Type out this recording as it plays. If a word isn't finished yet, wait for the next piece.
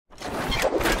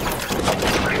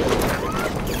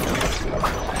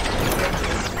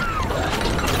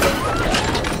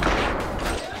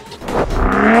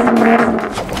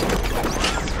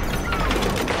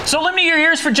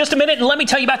gears for just a minute and let me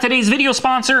tell you about today's video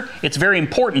sponsor. It's very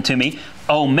important to me,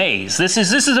 Omaze. This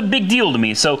is a big deal to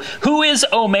me. So who is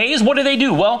Omaze? What do they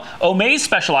do? Well, Omaze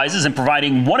specializes in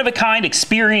providing one-of-a-kind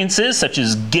experiences such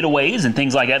as getaways and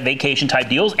things like that, vacation type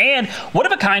deals, and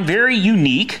one-of-a-kind, very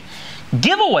unique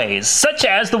giveaways, such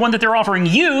as the one that they're offering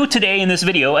you today in this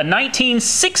video, a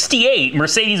 1968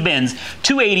 Mercedes-Benz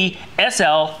 280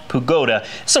 SL Pagoda.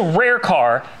 It's a rare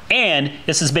car, and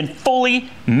this has been fully,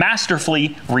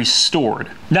 masterfully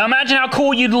restored. Now imagine how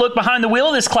cool you'd look behind the wheel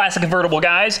of this classic convertible,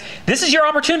 guys. This is your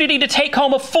opportunity to take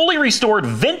home a fully restored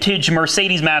vintage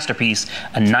Mercedes masterpiece,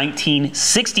 a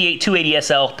 1968 280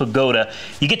 SL Pagoda.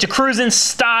 You get to cruise in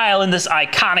style in this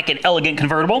iconic and elegant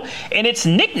convertible, and it's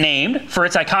nicknamed for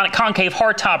its iconic concave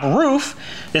hardtop roof.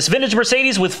 This vintage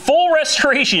Mercedes with full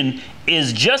restoration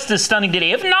is just as stunning today,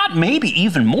 if not maybe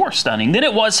even more stunning than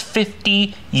it was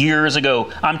 50 years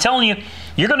ago. I'm telling you,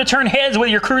 you're going to turn heads whether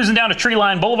you're cruising down a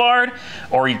tree-lined boulevard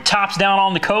or your tops down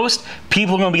on the coast.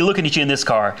 People are going to be looking at you in this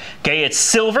car. Okay, it's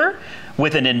silver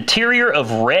with an interior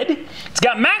of red. It's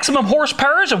got maximum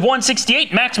horsepowers of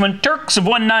 168, maximum torques of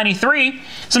 193.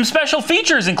 Some special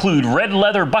features include red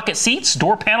leather bucket seats,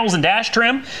 door panels, and dash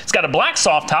trim. It's got a black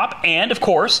soft top, and of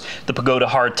course, the Pagoda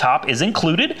hard top is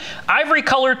included. Ivory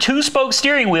color 2-spoke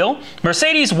steering wheel,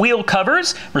 Mercedes wheel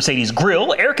covers, Mercedes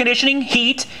grille, air conditioning,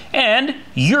 heat, and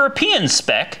European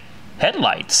spec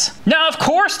headlights. Now, of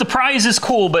course, the prize is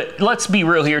cool, but let's be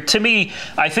real here. To me,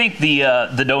 I think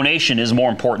the donation is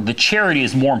more important. The charity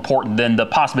is more important than the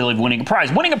possibility of winning a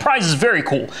prize. Winning a prize is very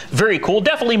cool. Very cool.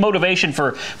 Definitely motivation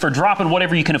for dropping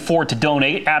whatever you can afford to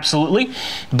donate. Absolutely.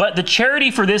 But the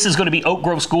charity for this is going to be Oak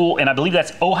Grove School, and I believe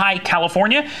that's Ojai,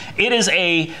 California. It is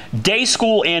a day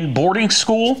school and boarding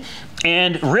school.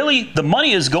 And really, the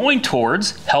money is going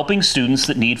towards helping students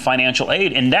that need financial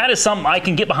aid. And that is something I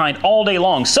can get behind all day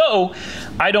long. So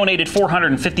I donated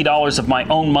 $450 of my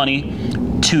own money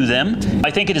to them. I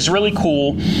think it is really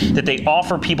cool that they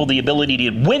offer people the ability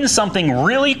to win something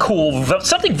really cool,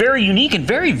 something very unique and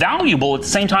very valuable at the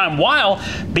same time, while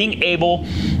being able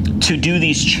to do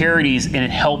these charities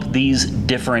and help these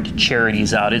different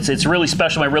charities out. It's really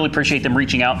special. I really appreciate them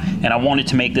reaching out, and I wanted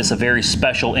to make this a very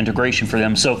special integration for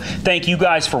them. So thank you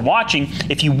guys for watching.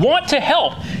 If you want to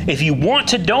help, if you want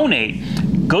to donate,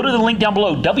 go to the link down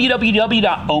below,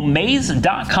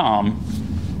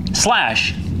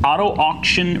 www.omaze.com/auto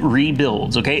auction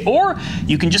rebuilds, okay? Or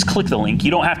you can just click the link. You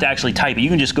don't have to actually type it. You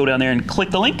can just go down there and click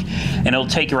the link, and it'll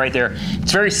take you right there.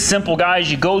 It's very simple,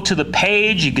 guys. You go to the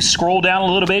page, you can scroll down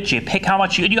a little bit, you pick how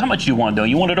much you want to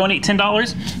donate. You want to donate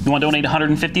 $10? You want to donate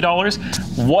 $150?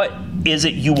 What is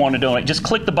it you want to donate? Just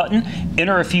click the button,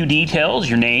 enter a few details,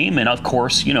 your name, and of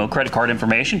course, you know, credit card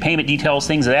information, payment details,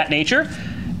 things of that nature,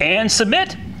 and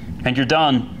submit, and you're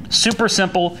done. Super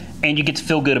simple, and you get to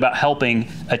feel good about helping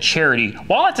a charity,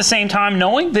 while at the same time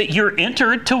knowing that you're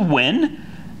entered to win,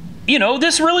 you know,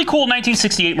 this really cool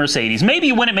 1968 Mercedes. Maybe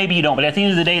you win it, maybe you don't, but at the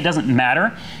end of the day, it doesn't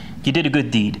matter. You did a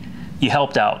good deed. You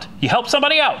helped out. You helped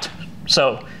somebody out.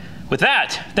 So with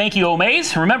that, thank you,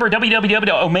 Omaze. Remember,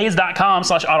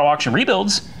 www.omaze.com/auto auction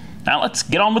rebuilds. Now let's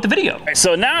get on with the video. Right,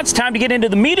 so now it's time to get into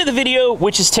the meat of the video,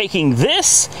 which is taking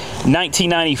this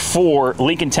 1994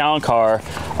 Lincoln Town Car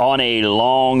on a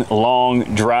long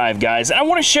drive, guys. And I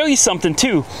want to show you something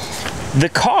too. The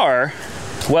car,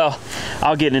 well,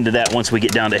 I'll get into that once we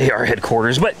get down to AAR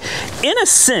headquarters, but in a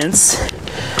sense,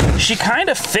 she kind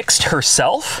of fixed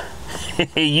herself.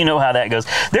 You know how that goes.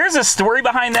 There's a story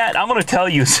behind that. I'm going to tell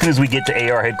you as soon as we get to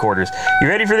AAR headquarters. You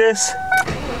ready for this?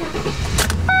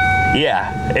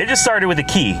 Yeah, it just started with a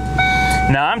key.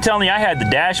 Now I'm telling you, I had the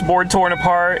dashboard torn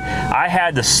apart. I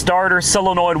had the starter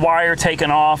solenoid wire taken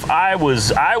off. I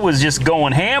was just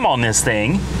going ham on this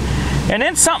thing. And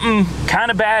then something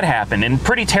kind of bad happened, and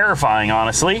pretty terrifying,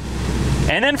 honestly.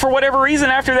 And then for whatever reason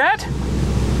after that,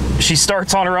 she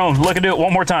starts on her own. Look, at it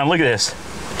one more time. Look at this.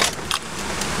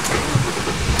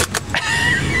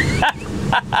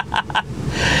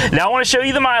 Now I want to show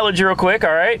you the mileage real quick,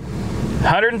 all right?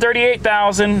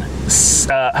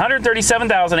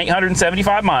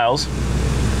 137,875 miles.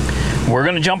 We're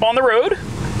going to jump on the road,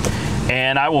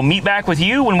 and I will meet back with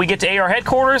you when we get to AAR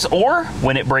headquarters, or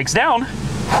when it breaks down,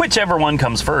 whichever one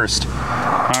comes first. All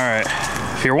right,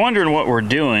 if you're wondering what we're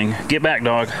doing, get back,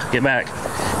 dog, get back.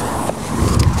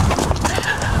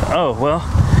 Oh, well,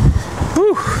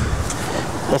 whew.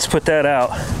 Let's put that out.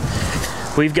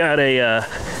 We've got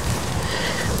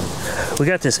we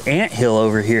got this anthill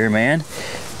over here, man.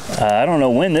 I don't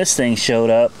know when this thing showed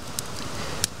up,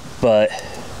 but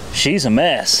she's a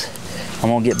mess. I'm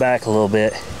gonna get back a little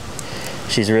bit.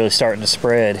 She's really starting to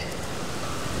spread.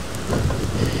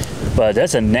 But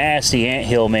that's a nasty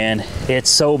anthill, man. It's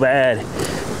so bad.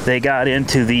 they got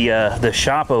into the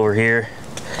shop over here,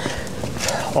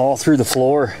 all through the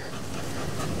floor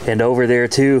and over there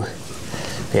too.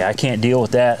 Yeah, I can't deal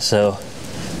with that, so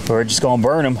we're just gonna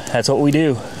burn them. That's what we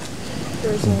do.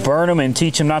 Burn them and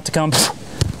teach them not to come.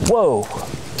 Whoa,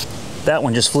 that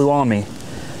one just flew on me.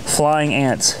 Flying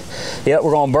ants. Yep,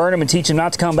 we're gonna burn them and teach them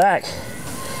not to come back.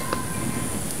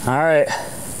 All right,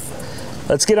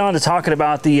 let's get on to talking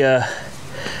about the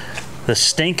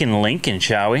stinking Lincoln,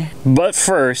 shall we? But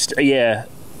first, yeah,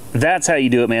 that's how you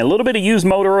do it, man. A little bit of used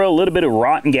motor oil, a little bit of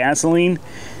rotten gasoline,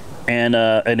 and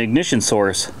an ignition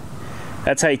source.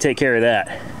 That's how you take care of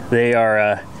that. They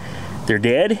are, they're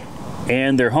dead,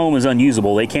 and their home is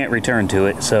unusable. They can't return to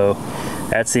it, so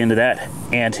that's the end of that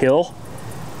anthill.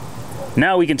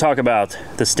 Now we can talk about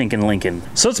the stinking Lincoln.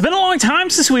 So it's been a long time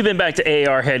since we've been back to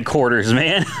AAR headquarters,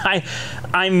 man.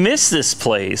 I miss this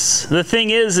place. The thing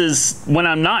is when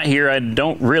I'm not here, I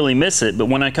don't really miss it. But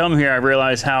when I come here, I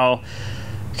realize how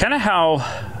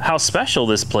special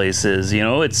this place is. You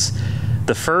know, it's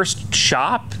the first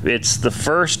shop. It's the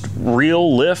first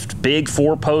real lift, big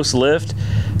 4-post lift.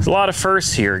 There's a lot of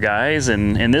firsts here, guys,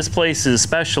 and this place is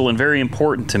special and very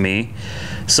important to me.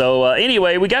 So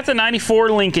anyway, we got the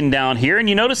 94 Lincoln down here, and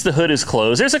you notice the hood is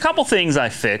closed. There's a couple things I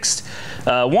fixed.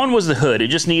 One was the hood. It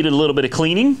just needed a little bit of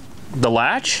cleaning, the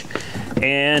latch,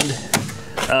 and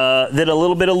then a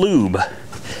little bit of lube.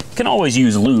 You can always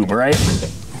use lube, right?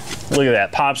 Look at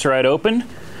that, pops right open.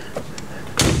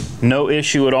 No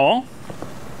issue at all.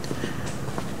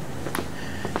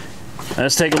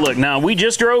 Let's take a look. Now, we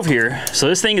just drove here, so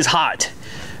this thing is hot.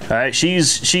 All right,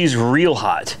 she's real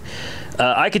hot.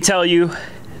 I can tell you,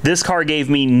 this car gave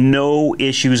me no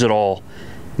issues at all.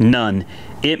 None.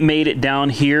 It made it down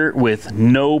here with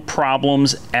no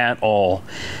problems at all.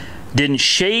 Didn't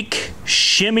shake,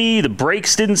 shimmy, the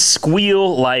brakes didn't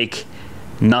squeal, like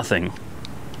nothing.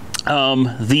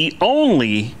 The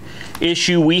only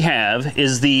issue we have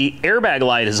is the airbag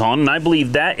light is on, and I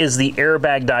believe that is the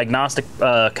airbag diagnostic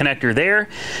connector there.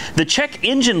 The check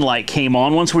engine light came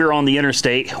on once we were on the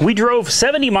interstate. We drove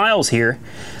 70 miles here.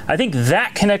 I think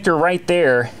that connector right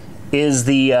there is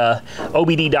the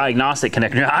OBD diagnostic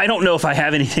connector. I don't know if I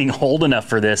have anything old enough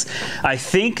for this. I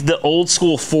think the old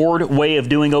school Ford way of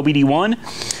doing OBD1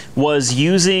 was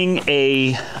using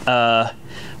a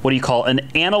what do you call it? An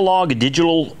analog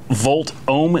digital volt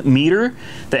ohm meter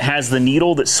that has the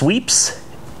needle that sweeps,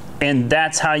 and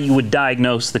that's how you would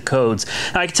diagnose the codes.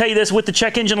 I can tell you this, with the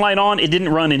check engine light on, it didn't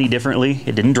run any differently.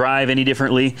 It didn't drive any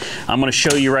differently. I'm gonna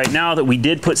show you right now that we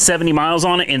did put 70 miles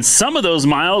on it, and some of those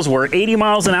miles were 80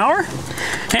 miles an hour,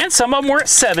 and some of them were at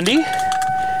 70.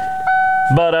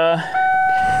 But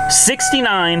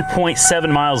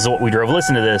 69.7 miles is what we drove.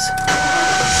 Listen to this.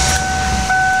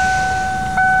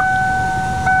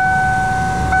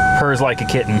 Purrs like a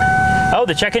kitten. Oh,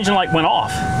 the check engine light went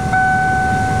off.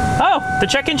 Oh, the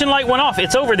check engine light went off.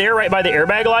 It's over there right by the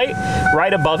airbag light,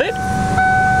 right above it.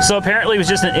 So apparently it was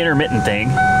just an intermittent thing.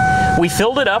 We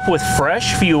filled it up with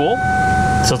fresh fuel.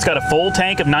 So it's got a full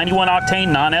tank of 91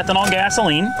 octane non-ethanol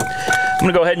gasoline. I'm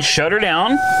gonna go ahead and shut her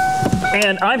down.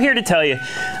 And I'm here to tell you,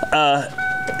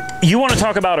 you wanna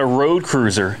talk about a road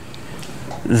cruiser.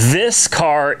 This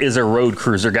car is a road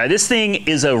cruiser, guy. This thing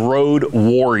is a road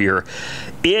warrior.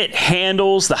 It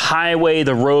handles the highway,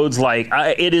 the roads like,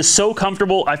 it is so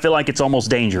comfortable, I feel like it's almost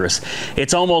dangerous.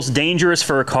 It's almost dangerous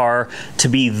for a car to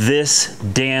be this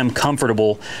damn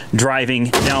comfortable driving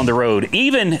down the road.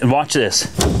 Even, watch this.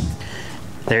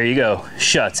 There you go,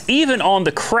 shuts. Even on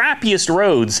the crappiest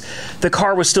roads, the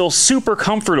car was still super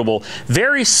comfortable.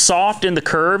 Very soft in the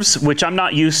curves, which I'm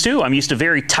not used to. I'm used to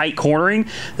very tight cornering.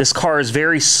 This car is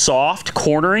very soft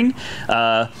cornering.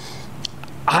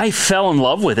 I fell in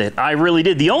love with it. I really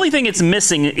did. The only thing it's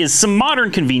missing is some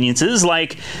modern conveniences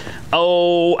like,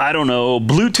 oh, I don't know,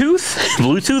 Bluetooth.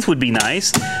 Bluetooth would be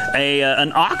nice.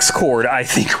 An aux cord, I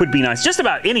think, would be nice. Just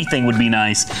about anything would be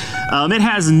nice. It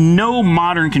has no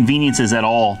modern conveniences at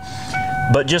all,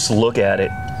 but just look at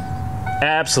it.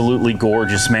 Absolutely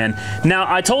gorgeous, man.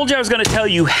 Now, I told you I was going to tell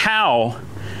you how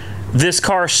this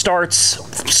car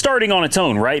starting on its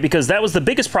own, right? Because that was the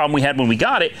biggest problem we had when we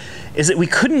got it, is that we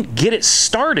couldn't get it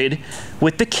started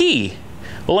with the key.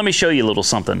 Well, let me show you a little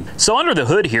something. So under the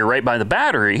hood here, right by the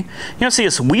battery, you'll see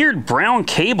this weird brown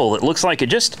cable that looks like it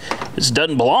just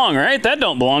doesn't belong, right? That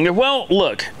don't belong there. Well,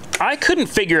 look, I couldn't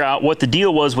figure out what the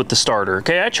deal was with the starter,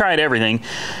 okay? I tried everything,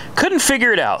 couldn't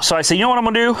figure it out. So I said, you know what I'm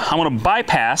gonna do? I'm gonna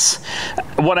bypass.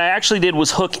 What I actually did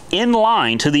was hook in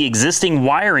line to the existing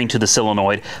wiring to the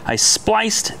solenoid. I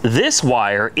spliced this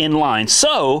wire in line.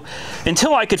 So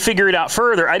until I could figure it out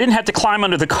further, I didn't have to climb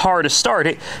under the car to start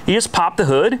it. You just pop the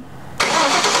hood.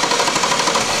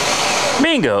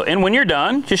 Bingo. And when you're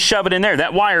done, just shove it in there.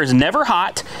 That wire is never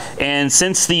hot, and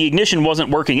since the ignition wasn't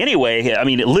working anyway, I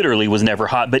mean, it literally was never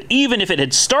hot, but even if it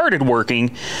had started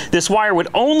working, this wire would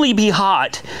only be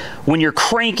hot when you're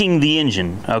cranking the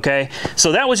engine, okay?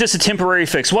 So that was just a temporary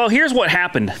fix. Well, here's what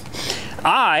happened.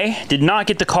 I did not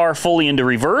get the car fully into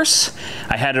reverse.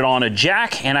 I had it on a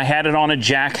jack, and I had it on a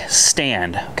jack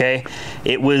stand, okay?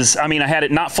 It was, I mean, I had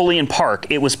it not fully in park.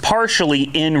 It was partially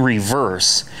in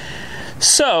reverse.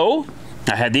 So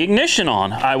I had the ignition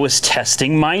on. I was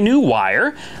testing my new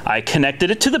wire. I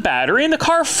connected it to the battery, and the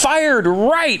car fired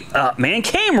right up, man.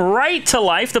 Came right to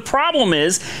life. The problem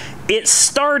is it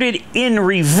started in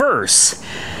reverse.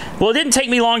 Well, it didn't take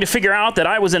me long to figure out that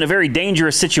I was in a very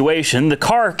dangerous situation. The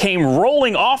car came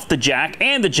rolling off the jack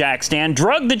and the jack stand,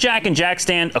 dragged the jack and jack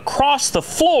stand across the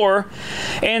floor,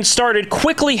 and started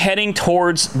quickly heading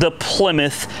towards the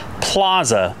Plymouth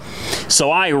Plaza. So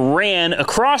I ran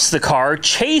across the car,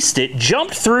 chased it,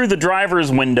 jumped through the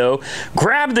driver's window,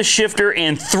 grabbed the shifter,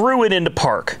 and threw it into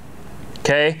park.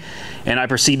 Okay? And I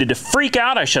proceeded to freak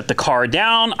out. I shut the car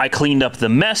down. I cleaned up the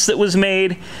mess that was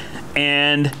made,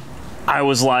 and I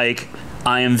was like,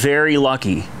 I am very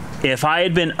lucky. If I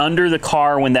had been under the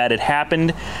car when that had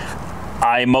happened,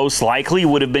 I most likely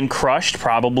would have been crushed,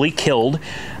 probably killed.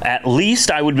 At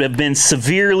least I would have been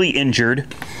severely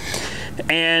injured.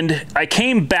 And I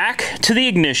came back to the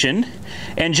ignition,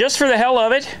 and just for the hell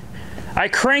of it, I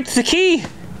cranked the key,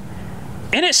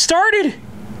 and it started.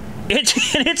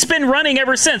 It's been running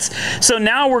ever since. So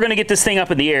now we're going to get this thing up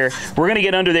in the air. We're going to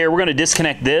get under there. We're going to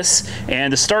disconnect this.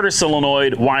 And the starter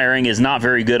solenoid wiring is not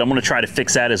very good. I'm going to try to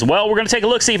fix that as well. We're going to take a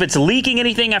look, see if it's leaking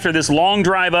anything after this long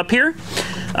drive up here.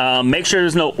 Make sure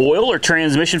there's no oil or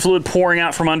transmission fluid pouring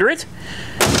out from under it.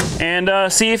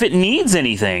 And see if it needs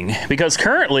anything. Because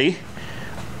currently,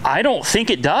 I don't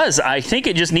think it does. I think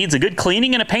it just needs a good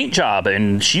cleaning and a paint job,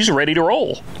 and she's ready to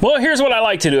roll. Well, here's what I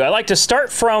like to do. I like to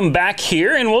start from back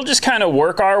here, and we'll just kind of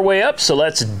work our way up. So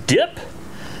let's dip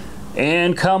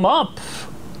and come up,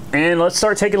 and let's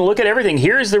start taking a look at everything.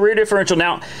 Here's the rear differential.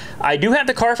 Now, I do have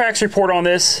the Carfax report on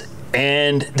this,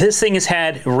 and this thing has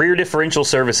had rear differential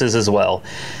services as well.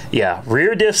 Yeah,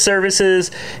 rear diff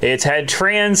services. It's had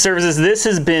trans services. This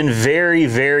has been very,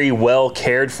 very well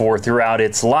cared for throughout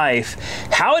its life.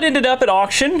 How it ended up at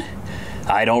auction,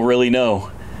 I don't really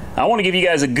know. I want to give you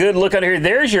guys a good look under here.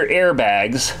 There's your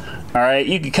airbags. All right,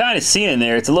 you can kind of see in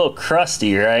there. It's a little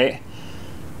crusty, right?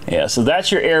 Yeah, so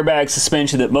that's your airbag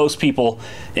suspension that most people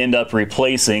end up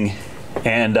replacing.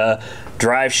 And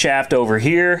drive shaft over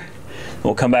here.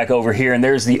 We'll come back over here, and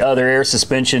there's the other air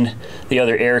suspension, the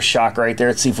other air shock right there.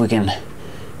 Let's see if we can,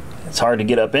 it's hard to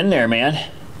get up in there, man.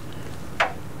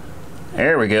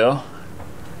 There we go.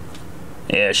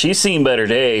 Yeah, she's seen better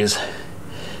days.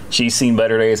 She's seen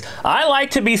better days. I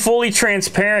like to be fully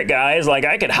transparent, guys. Like,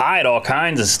 I could hide all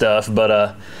kinds of stuff,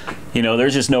 but, you know,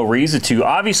 there's just no reason to.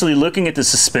 Obviously, looking at the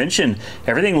suspension,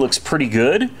 everything looks pretty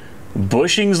good.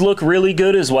 Bushings look really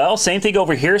good as well. Same thing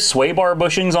over here. Sway bar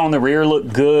bushings on the rear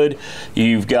look good.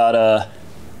 You've got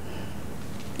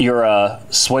your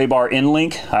sway bar end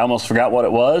link. I almost forgot what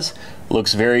it was.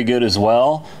 Looks very good as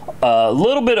well. A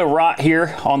little bit of rot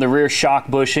here on the rear shock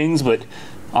bushings, but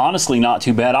honestly not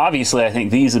too bad. Obviously, I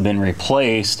think these have been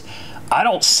replaced. I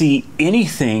don't see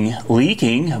anything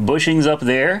leaking. Bushings up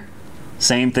there,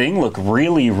 same thing. Look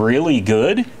really, really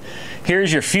good.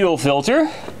 Here's your fuel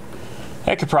filter.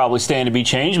 That could probably stand to be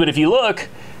changed, but if you look,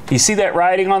 you see that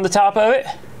writing on the top of it?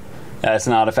 That's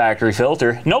not a factory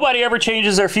filter. Nobody ever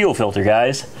changes their fuel filter,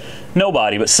 guys.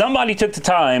 Nobody, but somebody took the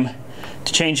time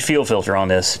to change the fuel filter on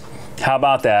this. How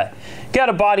about that? Got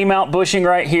a body mount bushing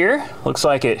right here. Looks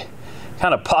like it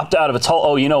kind of popped out of its hole.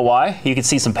 Oh, you know why? You can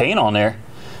see some paint on there.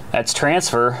 That's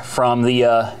transfer from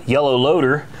the yellow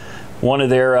loader. One of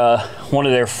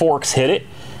their forks hit it.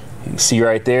 You can see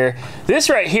right there. This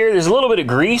right here, there's a little bit of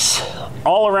grease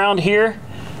all around here.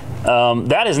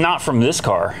 That is not from this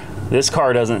car. This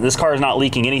car is not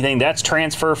leaking anything. That's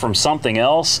transfer from something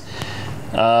else.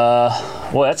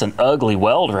 Boy, that's an ugly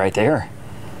weld right there.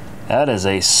 That is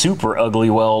a super ugly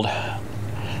weld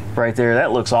right there.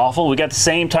 That looks awful. We got the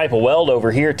same type of weld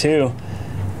over here too.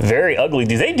 Very ugly.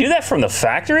 Do they do that from the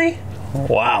factory?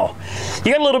 Wow.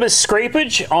 You got a little bit of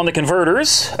scrapage on the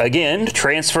converters. Again,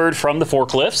 transferred from the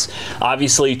forklifts.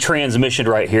 Obviously, transmission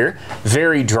right here.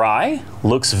 Very dry.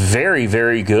 Looks very,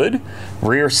 very good.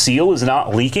 Rear seal is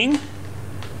not leaking.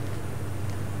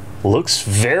 Looks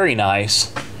very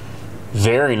nice.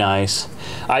 Very nice.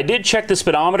 I did check the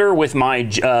speedometer with my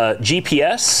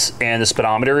GPS, and the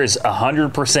speedometer is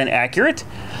 100% accurate.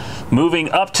 Moving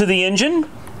up to the engine,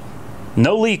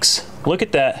 no leaks. Look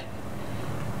at that.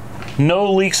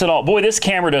 No leaks at all. Boy, this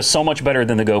camera does so much better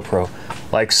than the GoPro.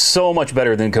 Like, so much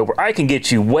better than GoPro. I can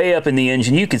get you way up in the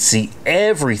engine. You can see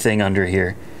everything under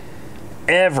here.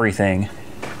 Everything.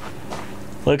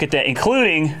 Look at that,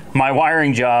 including my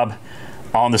wiring job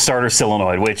on the starter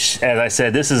solenoid, which, as I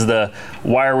said, this is the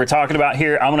wire we're talking about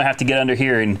here. I'm gonna have to get under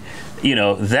here, and you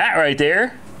know, that right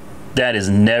there, that is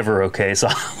never okay. So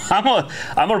I'm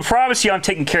gonna promise you I'm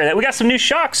taking care of that. We got some new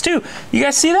shocks too. You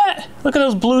guys see that? Look at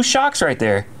those blue shocks right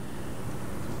there.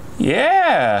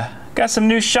 Yeah, got some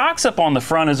new shocks up on the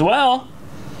front as well.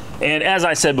 And as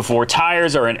I said before,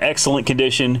 tires are in excellent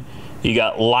condition. You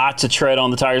got lots of tread on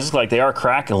the tires. Looks like they are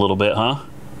cracking a little bit, huh?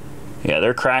 Yeah,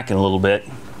 they're cracking a little bit.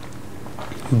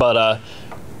 But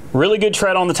really good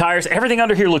tread on the tires. Everything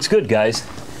under here looks good, guys.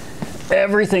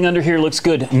 Everything under here looks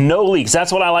good. No leaks.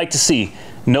 That's what I like to see.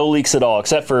 No leaks at all,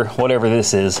 except for whatever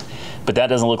this is. But that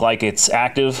doesn't look like it's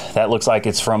active. That looks like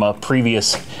it's from a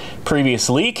previous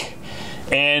leak.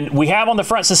 And we have on the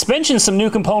front suspension some new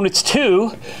components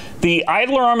too. The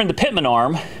idler arm and the pitman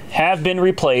arm have been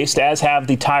replaced, as have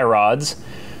the tie rods.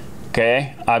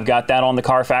 Okay, I've got that on the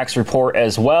Carfax report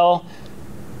as well.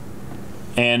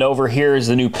 And over here is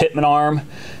the new pitman arm.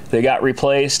 They got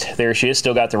replaced. There she is,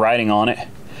 still got the writing on it.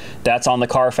 That's on the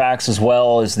Carfax, as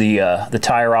well as the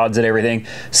tie rods and everything.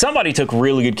 Somebody took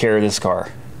really good care of this car.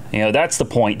 You know, that's the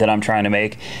point that I'm trying to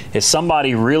make, is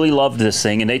somebody really loved this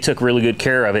thing and they took really good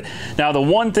care of it. Now, the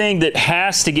one thing that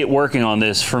has to get working on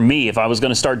this for me, if I was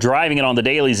going to start driving it on the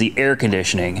daily, is the air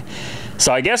conditioning.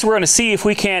 So I guess we're going to see if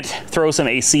we can't throw some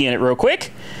AC in it real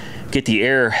quick, get the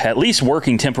air at least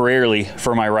working temporarily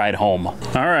for my ride home. All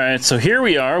right, so here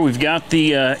we are. We've got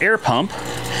the air pump,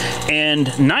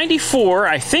 and 94,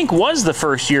 I think, was the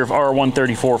first year of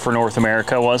R134 for North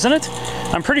America, wasn't it?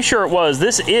 I'm pretty sure it was.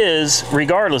 This is,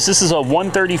 regardless, this is a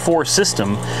 134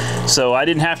 system, so I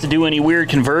didn't have to do any weird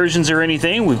conversions or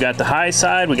anything. We've got the high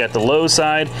side, we got the low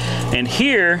side, and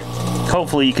here,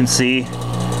 hopefully you can see,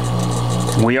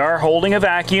 we are holding a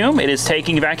vacuum. It is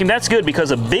taking a vacuum. That's good,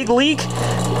 because a big leak,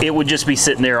 it would just be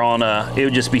sitting there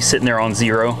on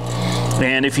zero.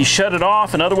 And if you shut it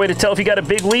off, another way to tell if you got a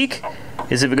big leak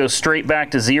is if it goes straight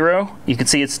back to zero. You can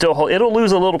see it's still, it'll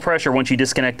lose a little pressure once you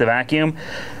disconnect the vacuum,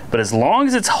 but as long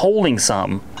as it's holding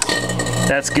some,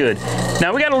 that's good.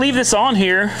 Now we got to leave this on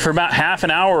here for about half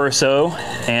an hour or so,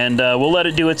 and we'll let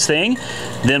it do its thing.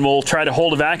 Then we'll try to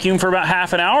hold a vacuum for about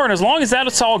half an hour, and as long as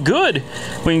that's all good,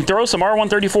 we can throw some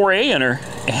R134A in her,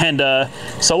 and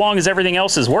so long as everything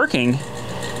else is working,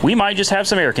 we might just have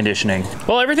some air conditioning.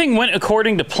 Well, everything went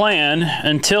according to plan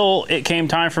until it came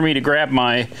time for me to grab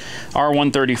my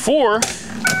R134,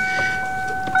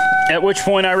 at which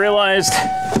point I realized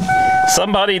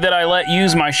somebody that I let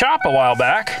use my shop a while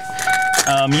back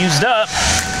used up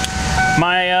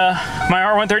my my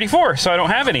R134, so I don't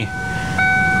have any.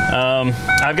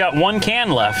 I've got one can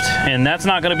left, and that's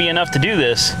not going to be enough to do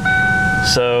this.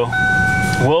 So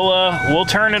we'll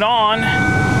turn it on,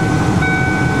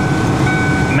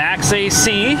 max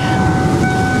AC,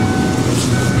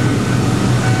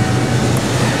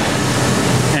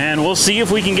 and we'll see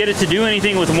if we can get it to do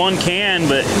anything with one can.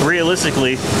 But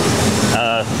realistically,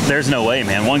 there's no way,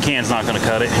 man. One can's not going to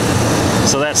cut it.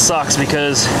 So that sucks,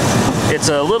 because it's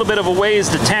a little bit of a ways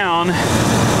to town.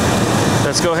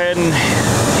 Let's go ahead and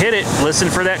hit it. Listen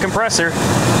for that compressor.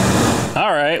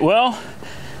 All right, well,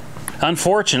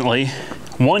 unfortunately,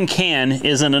 one can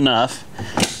isn't enough.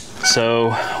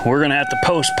 So we're gonna have to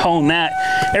postpone that.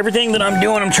 Everything that I'm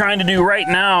doing, I'm trying to do right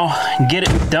now, get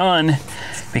it done,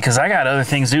 because I got other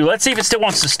things to do. Let's see if it still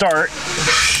wants to start.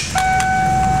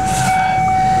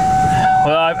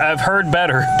 Well, I've heard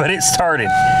better, but it started.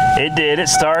 It did, it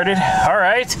started. All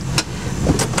right,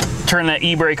 turn that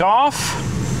e-brake off.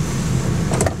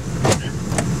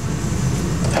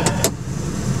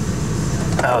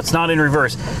 Oh, it's not in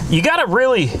reverse. You gotta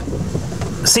really,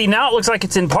 see, now it looks like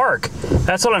it's in park.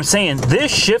 That's what I'm saying.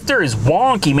 This shifter is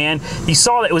wonky, man. You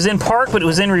saw that it was in park, but it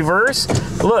was in reverse.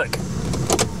 Look.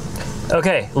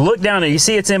 Okay, look down there. You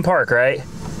see it's in park, right?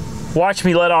 Watch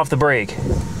me let off the brake.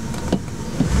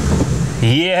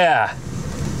 Yeah.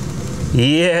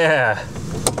 Yeah.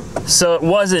 So it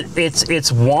wasn't, it's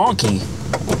wonky.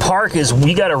 Park is,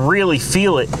 you gotta really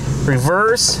feel it.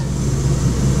 Reverse,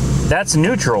 that's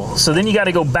neutral. So then you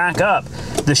gotta go back up.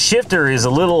 The shifter is a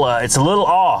little, it's a little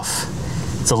off.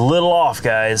 It's a little off,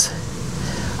 guys.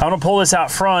 I'm gonna pull this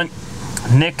out front.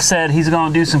 Nick said he's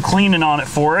gonna do some cleaning on it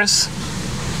for us.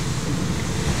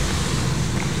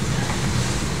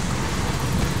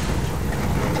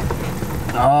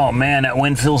 Oh man, that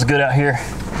wind feels good out here.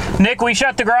 Nick, we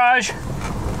shut the garage?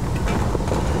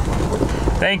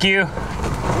 Thank you.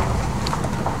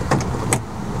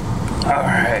 All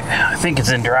right, I think it's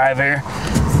in drive here.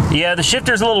 Yeah, the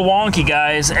shifter's a little wonky,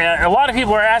 guys. A lot of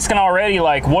people are asking already,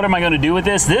 like, what am I going to do with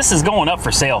this? This is going up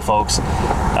for sale, folks.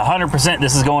 100%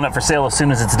 this is going up for sale as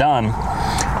soon as it's done.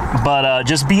 But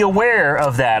just be aware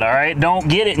of that, all right? Don't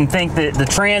get it and think that the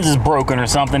trans is broken or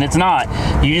something. It's not.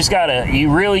 You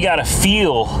really gotta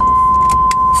feel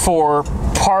for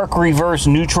park, reverse,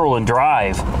 neutral, and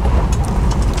drive.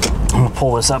 I'm gonna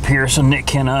pull this up here so Nick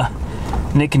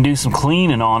can do some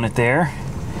cleaning on it there.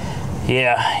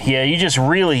 Yeah, you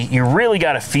really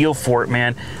gotta feel for it,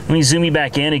 man. Let me zoom you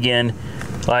back in again.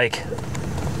 Like,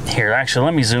 here, actually,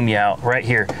 let me zoom you out right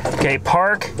here. Okay,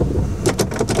 park.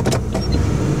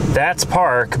 That's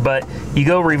park, but you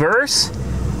go reverse,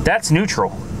 that's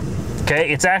neutral.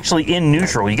 Okay, it's actually in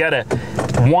neutral. You gotta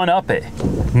one-up it.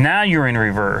 Now you're in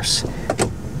reverse.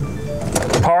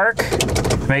 Park,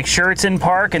 make sure it's in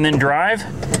park, and then drive.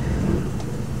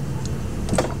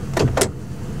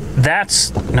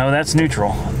 That's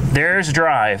neutral. There's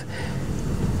drive.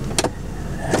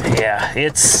 Yeah,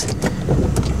 it's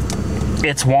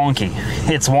wonky.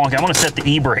 It's wonky. I'm gonna set the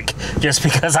e-brake just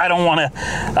because I don't want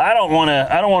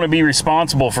to be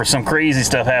responsible for some crazy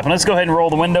stuff happening. Let's go ahead and roll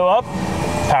the window up.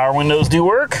 Power windows do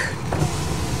work.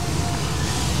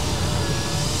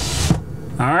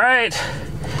 All right,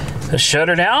 let's shut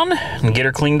her down and get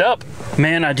her cleaned up.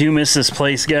 Man, I do miss this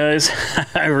place, guys.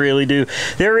 I really do.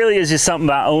 There really is just something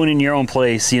about owning your own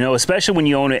place, you know, especially when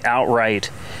you own it outright.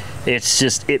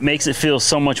 It makes it feel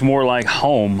so much more like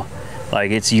home.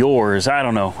 Like it's yours. I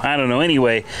don't know.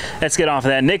 Anyway, let's get off of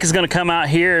that. Nick is going to come out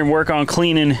here and work on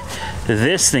cleaning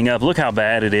this thing up. Look how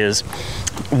bad it is.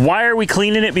 Why are we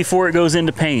cleaning it before it goes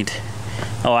into paint?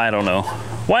 Oh, I don't know.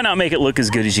 Why not make it look as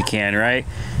good as you can, right?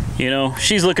 You know,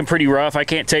 she's looking pretty rough. I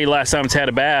can't tell you last time it's had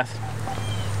a bath.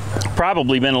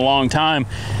 Probably been a long time.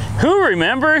 Who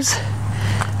remembers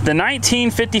the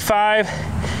 1955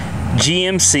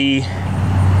 GMC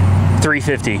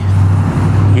 350?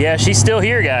 Yeah, she's still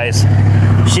here, guys.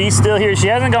 She's still here. She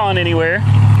hasn't gone anywhere.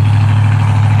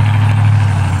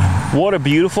 What a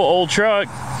beautiful old truck.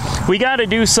 We got to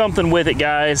do something with it,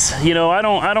 guys. You know, I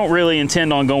don't really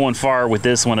intend on going far with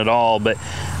this one at all, but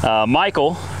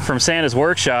Michael from Santa's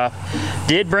Workshop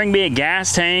did bring me a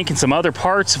gas tank and some other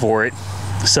parts for it.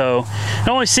 So it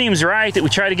only seems right that we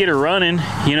try to get her running,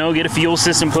 you know, get a fuel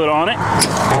system put on it.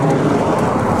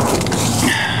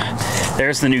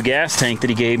 There's the new gas tank that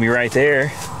he gave me right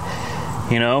there.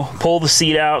 You know, pull the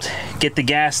seat out, get the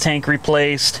gas tank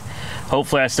replaced.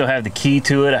 Hopefully I still have the key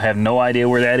to it. I have no idea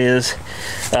where that is.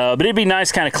 But it'd be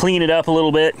nice kind of clean it up a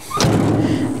little bit,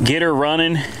 get her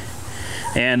running,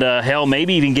 and hell,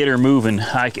 maybe even get her moving.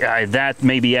 That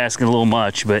may be asking a little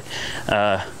much, but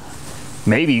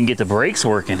maybe you can get the brakes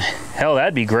working. Hell,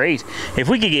 that'd be great. If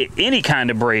we could get any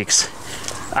kind of brakes,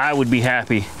 I would be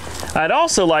happy. I'd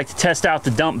also like to test out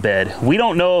the dump bed. We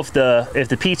don't know if the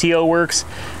PTO works.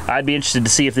 I'd be interested to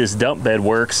see if this dump bed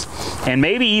works, and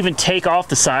maybe even take off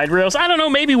the side rails. I don't know,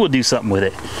 maybe we'll do something with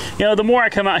it. You know, the more I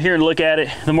come out here and look at it,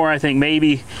 the more I think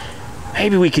maybe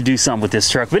we could do something with this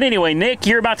truck. But anyway, Nick,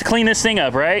 you're about to clean this thing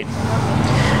up, right?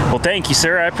 Well, thank you,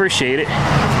 sir. I appreciate it.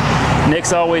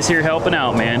 Nick's always here helping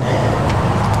out, man.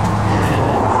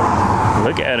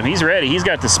 Look at him, he's ready. He's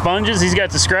got the sponges, he's got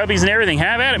the scrubbies and everything.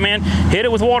 Have at it, man. Hit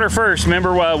it with water first.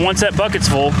 Remember, once that bucket's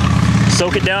full,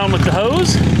 soak it down with the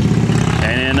hose,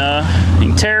 and then you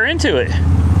can tear into it.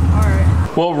 All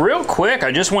right. Well, real quick,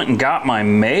 I just went and got my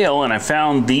mail, and I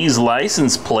found these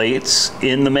license plates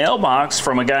in the mailbox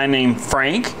from a guy named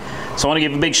Frank. So I want to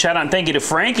give a big shout out and thank you to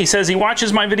Frank. He says he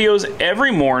watches my videos every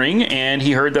morning and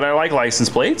he heard that I like license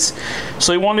plates.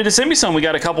 So he wanted to send me some. We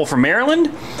got a couple from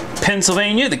Maryland,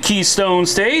 Pennsylvania, the Keystone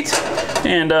State,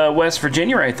 and West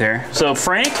Virginia right there. So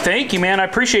Frank, thank you, man. I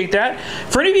appreciate that.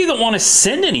 For any of you that want to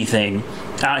send anything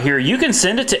out here, you can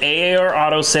send it to AAR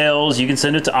Auto Sales, you can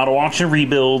send it to Auto Auction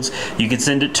Rebuilds, you can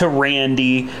send it to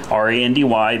Randy,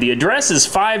 R-A-N-D-Y. The address is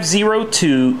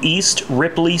 502 East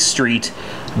Ripley Street,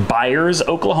 Byers,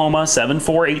 Oklahoma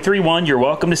 74831. You're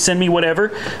welcome to send me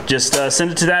whatever. Just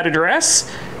send it to that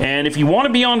address. And if you want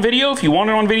to be on video, if you want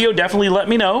it on video, definitely let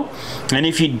me know. And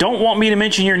if you don't want me to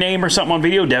mention your name or something on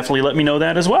video, definitely let me know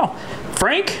that as well.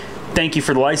 Frank, thank you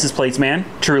for the license plates, man.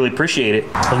 Truly appreciate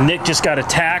it. Well, Nick just got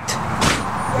attacked.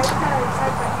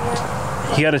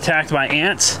 He got attacked by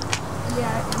ants?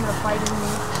 Yeah, they're biting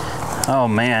me. Oh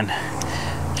man.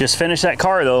 Just finish that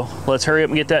car though. Let's hurry up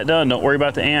and get that done. Don't worry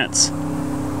about the ants.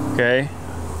 Okay?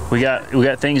 We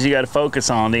got things you got to focus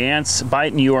on. The ants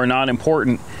biting you are not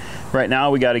important. Right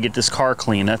now we got to get this car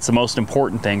clean. That's the most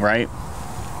important thing, right?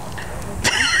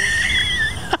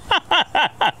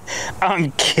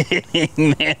 I'm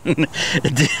kidding, man.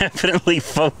 Definitely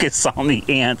focus on the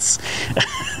ants.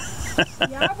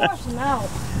 Yeah, I washed them out.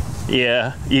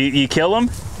 Yeah, you kill them?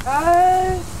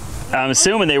 I'm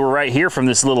assuming they were right here from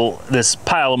this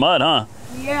pile of mud, huh?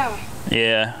 Yeah.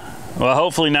 Yeah. Well,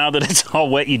 hopefully now that it's all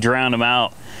wet, you drown them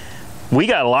out. We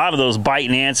got a lot of those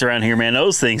biting ants around here, man.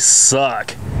 Those things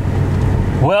suck.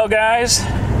 Well, guys,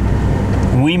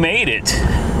 we made it.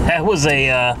 That was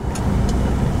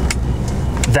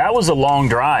a long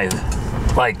drive.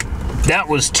 Like, that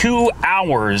was 2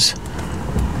 hours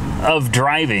of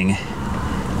driving,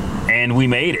 and we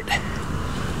made it.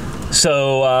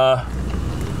 So,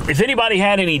 if anybody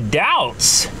had any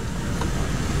doubts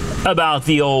about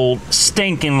the old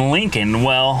stinking Lincoln,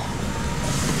 well,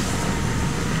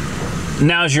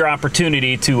 now's your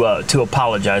opportunity to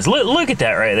apologize. Look at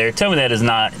that right there. Tell me that is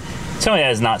not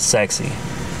sexy.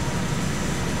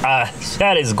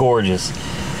 That is gorgeous.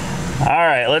 All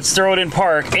right, let's throw it in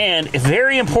park. And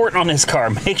very important on this car,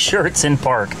 make sure it's in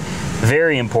park.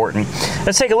 Very important.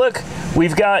 Let's take a look.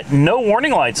 We've got no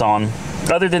warning lights on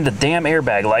other than the damn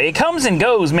airbag light. It comes and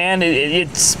goes, man.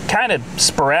 It's kind of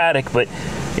sporadic, but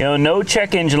you know, no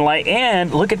check engine light.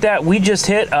 And look at that, we just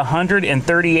hit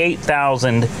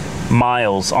 138,000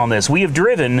 miles on this. We have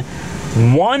driven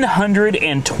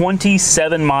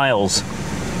 127 miles.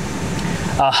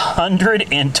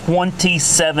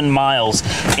 127 miles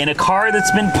in a car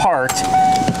that's been parked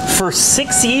for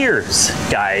 6 years,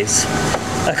 guys.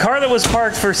 A car that was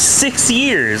parked for 6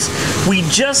 years. We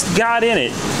just got in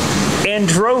it and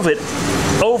drove it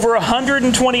over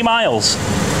 120 miles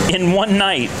in one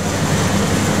night.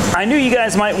 I knew you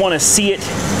guys might want to see it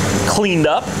cleaned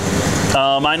up.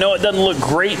 I know it doesn't look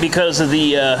great because of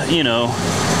the, you know,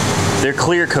 their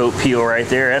clear coat peel right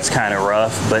there. That's kind of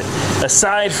rough. But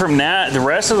aside from that, the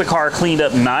rest of the car cleaned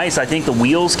up nice. I think the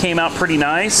wheels came out pretty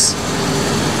nice.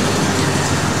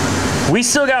 We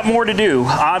still got more to do.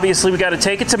 Obviously, we got to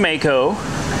take it to Mako.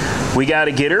 We got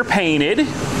to get her painted.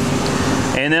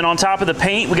 And then on top of the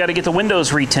paint, we got to get the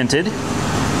windows retinted.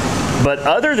 But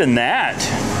other than that,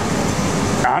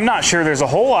 I'm not sure there's a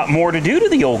whole lot more to do to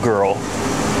the old girl.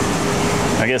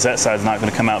 I guess that side's not going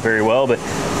to come out very well, but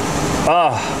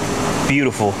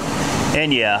beautiful.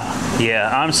 And yeah,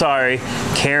 I'm sorry,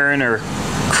 Karen or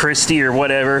Christy or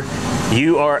whatever.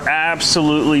 You are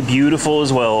absolutely beautiful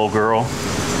as well, old girl.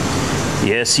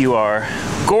 Yes, you are.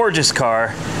 Gorgeous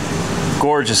car.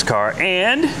 Gorgeous car.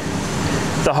 And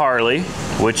the Harley,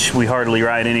 which we hardly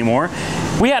ride anymore.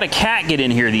 We had a cat get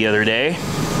in here the other day.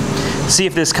 See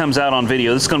if this comes out on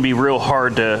video. This is going to be real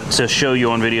hard to show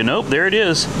you on video. Nope, there it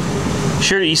is.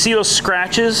 Sure, you see those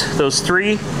scratches? Those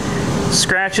 3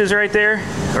 scratches right there?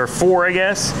 Or 4, I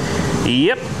guess.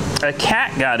 Yep, a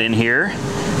cat got in here.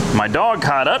 My dog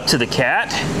caught up to the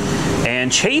cat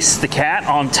and chased the cat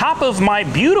on top of my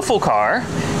beautiful car,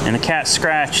 and the cat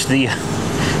scratched the...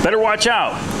 Better watch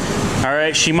out. All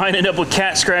right, she might end up with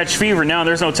cat scratch fever now.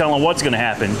 There's no telling what's going to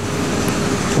happen.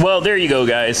 Well, there you go,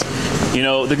 guys. You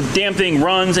know, the damn thing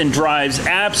runs and drives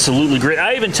absolutely great.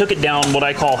 I even took it down what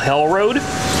I call Hell Road.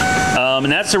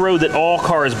 And that's the road that all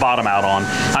cars bottom out on.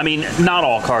 I mean, not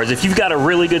all cars. If you've got a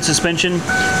really good suspension,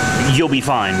 you'll be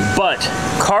fine. But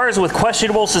cars with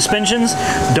questionable suspensions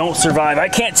don't survive. I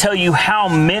can't tell you how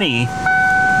many...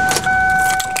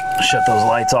 Shut those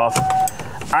lights off.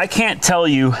 I can't tell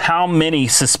you how many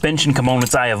suspension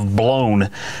components I have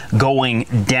blown going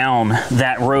down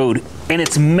that road. And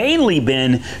it's mainly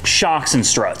been shocks and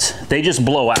struts. They just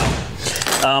blow out.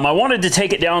 I wanted to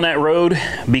take it down that road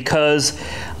because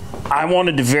I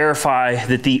wanted to verify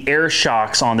that the air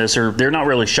shocks on this, or they're not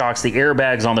really shocks, the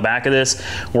airbags on the back of this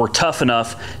were tough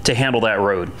enough to handle that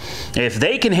road. If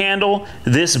they can handle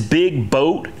this big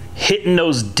boat hitting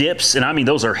those dips, and I mean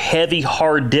those are heavy,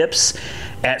 hard dips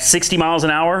at 60 miles an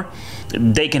hour,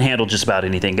 they can handle just about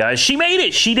anything, guys. She made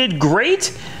it. She did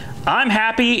great. I'm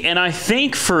happy, and I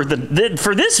think for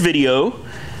this video,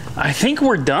 I think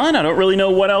we're done. I don't really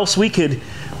know what else we could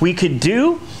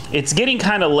do. It's getting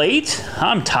kind of late.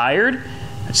 I'm tired.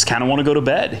 I just kind of want to go to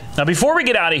bed. Now, before we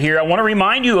get out of here, I want to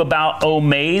remind you about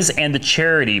Omaze and the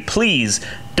charity. Please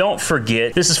don't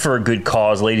forget, this is for a good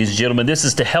cause, ladies and gentlemen. This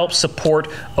is to help support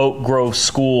Oak Grove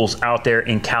schools out there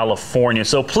in California.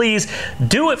 So please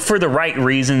do it for the right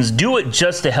reasons. Do it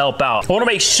just to help out. I want to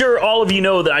make sure all of you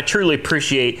know that I truly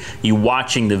appreciate you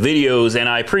watching the videos, and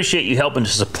I appreciate you helping to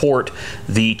support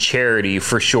the charity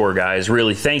for sure, guys.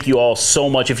 Really, thank you all so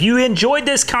much. If you enjoyed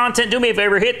this content, do me a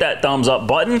favor, hit that thumbs up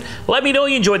button. Let me know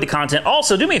you enjoyed the content.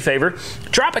 Also, do me a favor,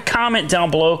 drop a comment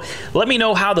down below. Let me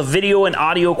know how the video and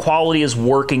audio quality is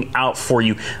working working out for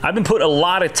you. I've been putting a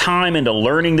lot of time into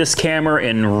learning this camera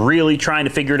and really trying to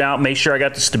figure it out, make sure I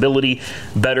got the stability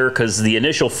better, because the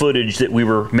initial footage that we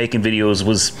were making videos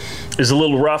is a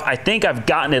little rough. I think I've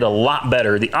gotten it a lot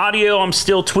better. The audio I'm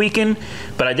still tweaking,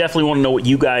 but I definitely want to know what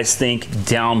you guys think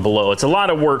down below. It's a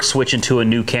lot of work switching to a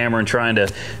new camera and trying to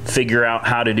figure out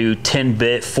how to do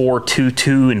 10-bit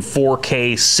 422 and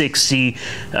 4K 60,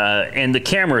 and the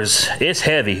camera's, it's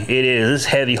heavy. It's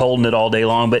heavy holding it all day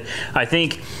long, but I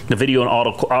think the video and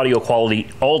audio quality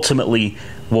ultimately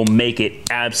will make it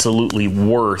absolutely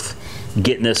worth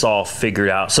getting this all figured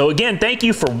out. So again, thank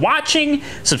you for watching.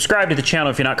 Subscribe to the channel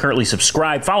if you're not currently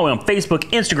subscribed. Follow me on Facebook,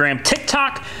 Instagram,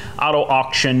 TikTok, Auto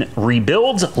Auction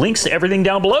Rebuilds. Links to everything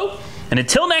down below. And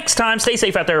until next time, stay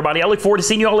safe out there, everybody. I look forward to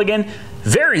seeing you all again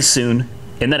very soon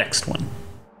in the next one.